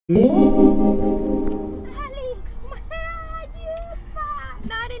Ali, masaya pa.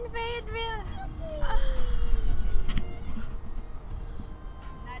 Not in Fayetteville.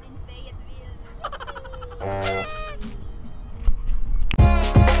 Not in Fayetteville.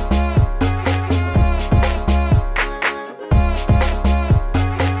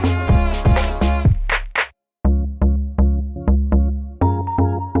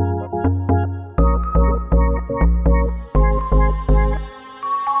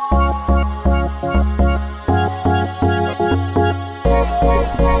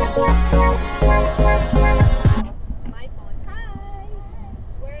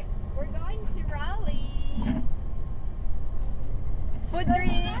 Food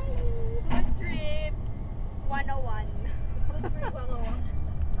trip 101. Food trip 101.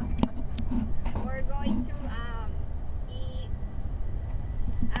 We're going to eat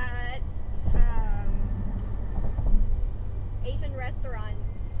at Asian restaurant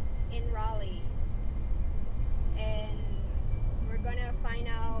in Raleigh, and we're gonna find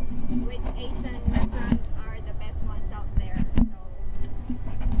out which Asian restaurants are the best ones out there. So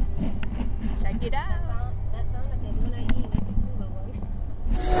check it out. That sounds like they're gonna eat like a single one.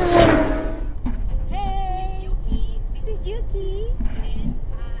 Hey, Yuki. This is Yuki. And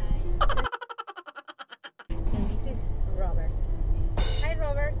And this is Robert. Hi,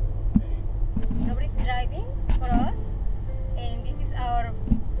 Robert. Robert's driving for us, and this is our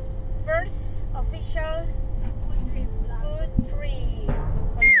first official food trip.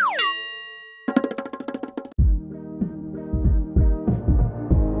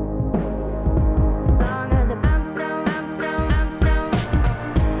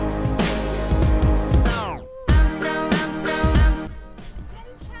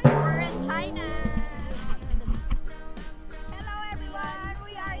 we're in China. Hello everyone,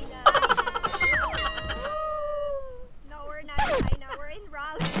 we are in China. No, we're not in China, we're in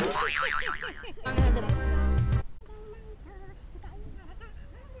Raleigh.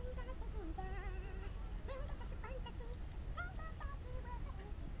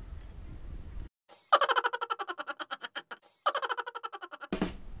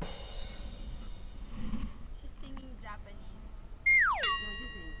 She's singing Japanese.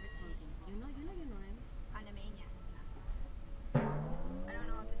 You know him. Panamanian. I don't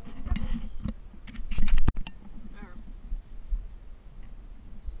know how to speak Japanese.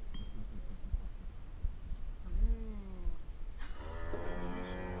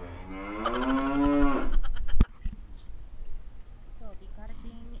 So the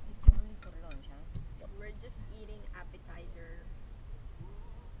karting is only for lunch, huh? We're just eating appetizer.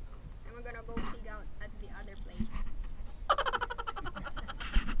 And we're gonna go pig out at the other place.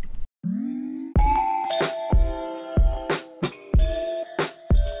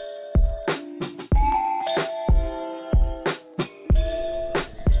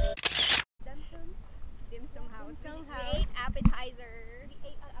 Dim sum house. Dim sum We house. ate appetizer. We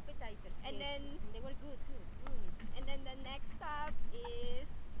ate our appetizers, And yes. then- they were good too. And then the next stop is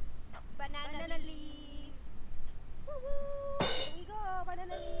banana leaf. Woo-hoo! Here we go,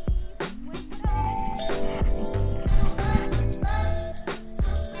 banana leaf. Wake up.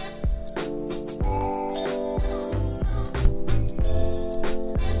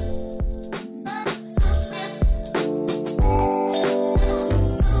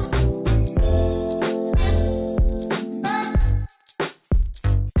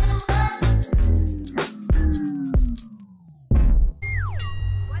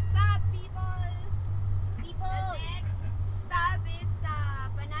 What's up, people? People, The next stop is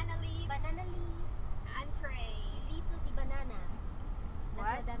banana leaf banana leaf. entree. Leaf to the banana. That's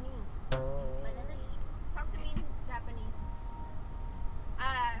What? what that means. Banana leaf. Talk to me in Japanese.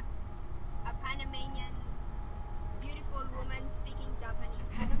 A Panamanian beautiful woman speaking Japanese.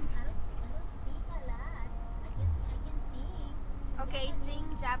 I don't speak a lot. I can sing. Okay, sing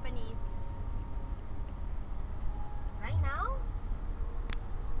Japanese. Right now?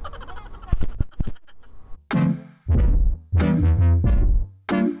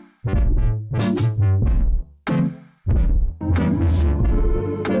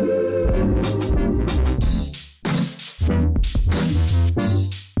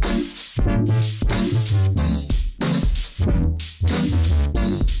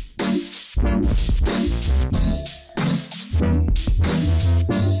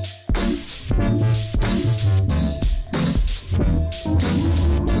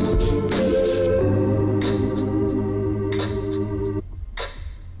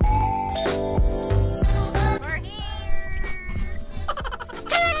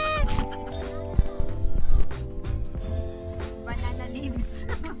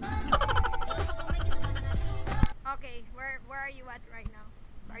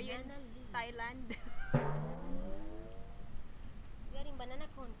 in Thailand. We are in banana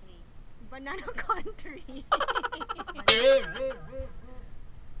country. Banana country.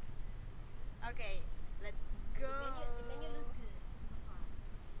 Okay, let's go. The menu looks good.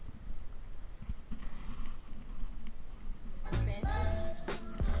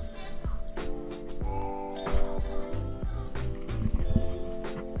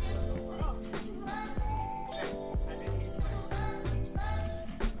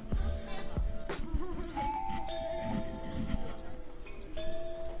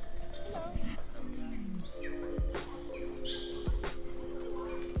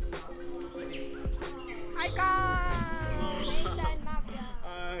 Hi, Cuong! Asian Mafia.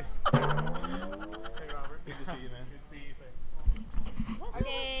 Hey Robert, good to see you, man. Good to see you, sir.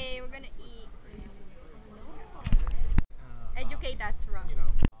 Okay, we're gonna eat. Uh, Educate us, Rob. You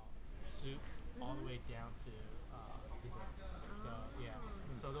know, soup all the way down to dessert. So yeah,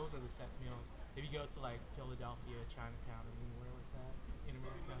 so those are the set meals. If you go to like Philadelphia, Chinatown, and anywhere like that in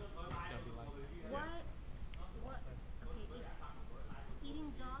America, it's gonna be like What? Okay, is eating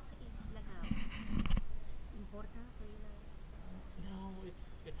dog is like a important for you guys? no,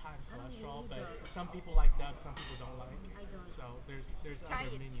 it's high in I don't cholesterol, really but duck. some people like duck, some people don't like. I don't. So there's Try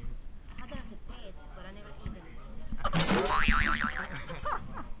other it. menus. I had them as a pet, but I never eat them.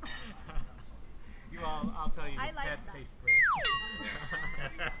 I'll tell you, I the like pet duck. tastes great.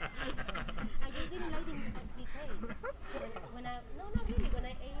 I just didn't like the taste. When I no, not really. When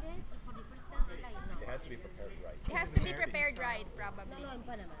I ate it for the first time, I like no. It has to be prepared right. It has to be prepared right, probably. No, in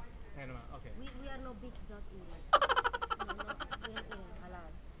Panama. Panama, okay. We are no big dog eaters. No, we don't eat them halal.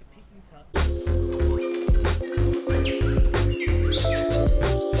 The Peking duck.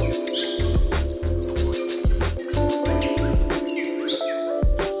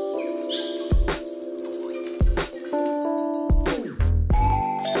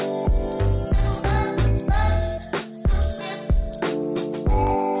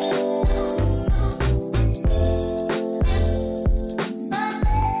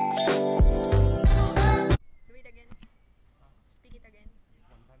 Do it again. Speak it again.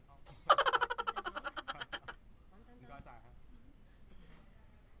 1ท่านเอา你刚才哈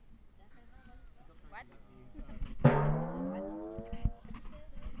What?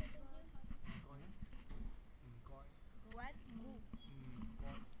 What?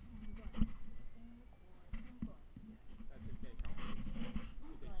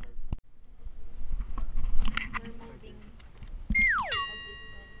 We're moving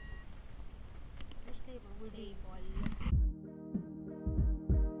Which table will be?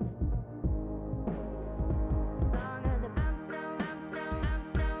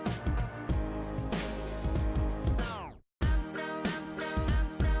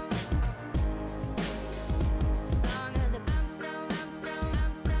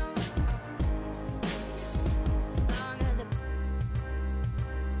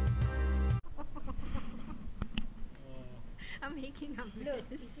 I'm making a mess. Look,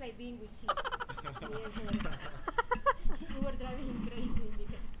 it's like being with kids. We were driving him crazy.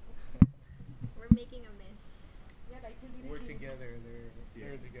 We're making a mess. Yeah, like two little We're kids. together,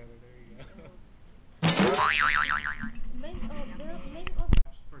 they're together, there you go. Men of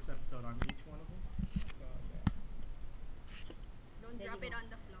First episode on each one of them. So, yeah. Don't There drop you it go. on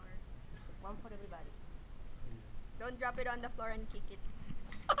the floor. one for everybody. Don't drop it on the floor and kick it.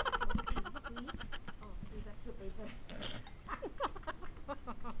 Oh, that's the paper.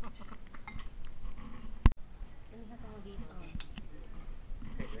 Let me have some of these.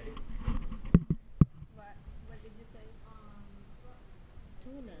 Okay, ready? What did you say?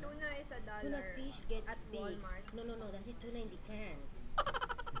 Tuna. Tuna is $1 Tuna fish gets at big. Walmart. No, that's the tuna in the can.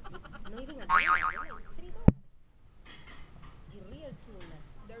 Not even a dollar. They're like $3. The real tunas.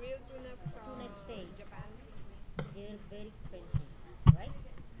 The real tuna from Tuna steaks. Japan. They're very expensive, right?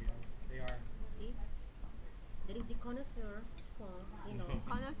 They are. See? There is the connoisseur, Cuong, you know.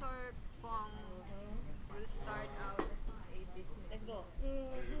 Connoisseur Cuong will start out a business. Let's go.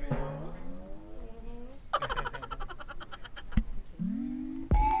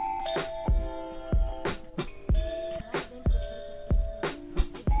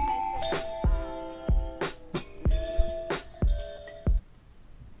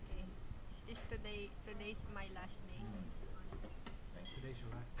 Is today's my last day? Today's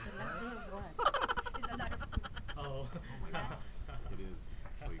your last day. The last day of what? It's a lot of food. Oh. It is.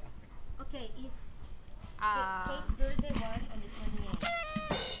 Like, Okay, is Ah, Kate's birthday was on the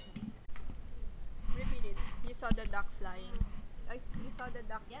 28th. repeat it. You saw the duck flying. You saw the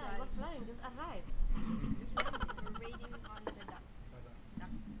duck Yeah, fly. it was flying, just arrived. We're waiting on the duck.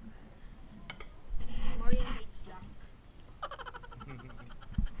 Maureen hates duck.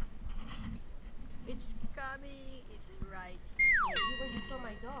 you saw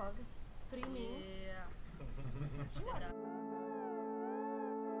my dog screaming. Yeah. She was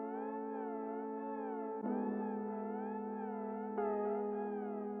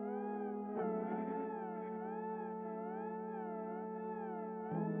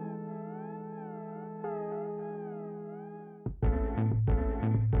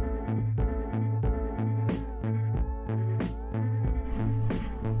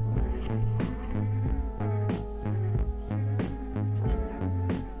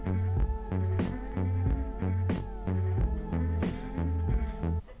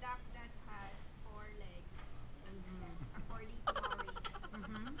The duck that has 4 legs, according to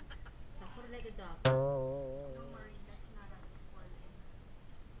Maureen. It's a four-legged dog. No, Maureen, that's not a 4 legs.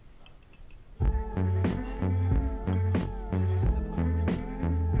 These are 2 legs.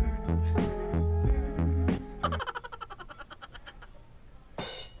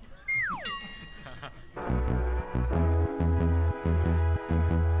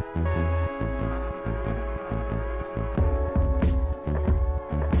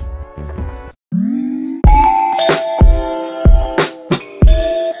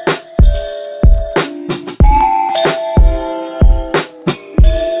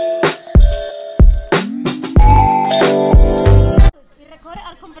 we recorded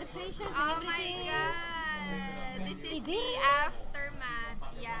our conversations and Oh my everything. god! This is It the did? aftermath.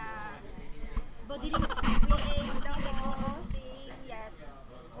 Yeah. But didn't We ate the whole thing. Yes.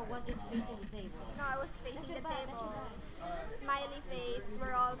 or was just facing the table? No, I was facing That's the your bad, table. that's your Smiley face.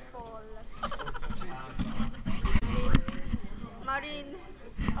 We're all full. Maureen.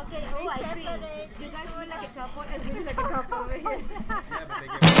 Okay, oh I see. separate. You guys feel like a couple and we feel like a couple over here.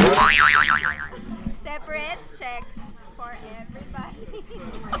 Separate checks for everybody.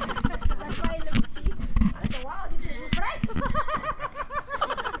 That's why it looks cheap. I go, wow, this is right.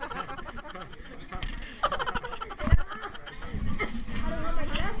 I don't know my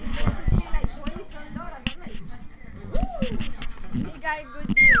glasses, they have to see like $20 some. I'm like, woo! You got a good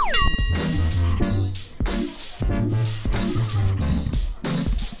deal.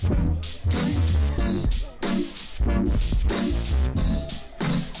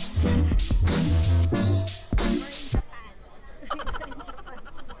 We're in Japan.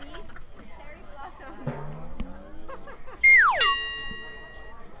 See? Cherry blossoms.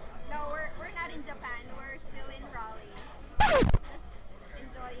 No, we're not in Japan. We're still in Raleigh. Just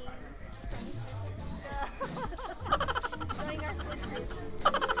enjoying enjoying our food trip.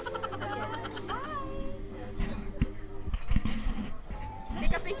 Bye.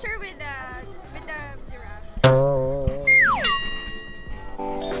 Take a picture with the giraffe.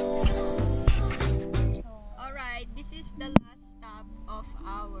 Alright, this is the last stop of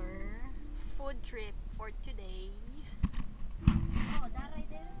our food trip for today. Oh, that right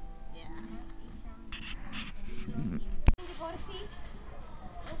there? Yeah. The horsey.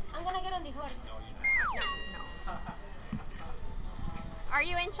 I'm gonna get on the horse. No. Are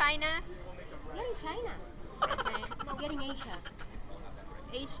you in China? We're in China. Okay. No, we're in Asia.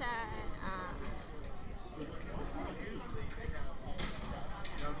 Asia.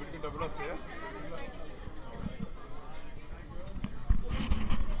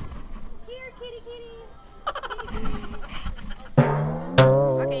 Here, kitty.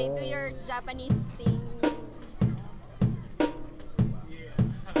 Okay, do your Japanese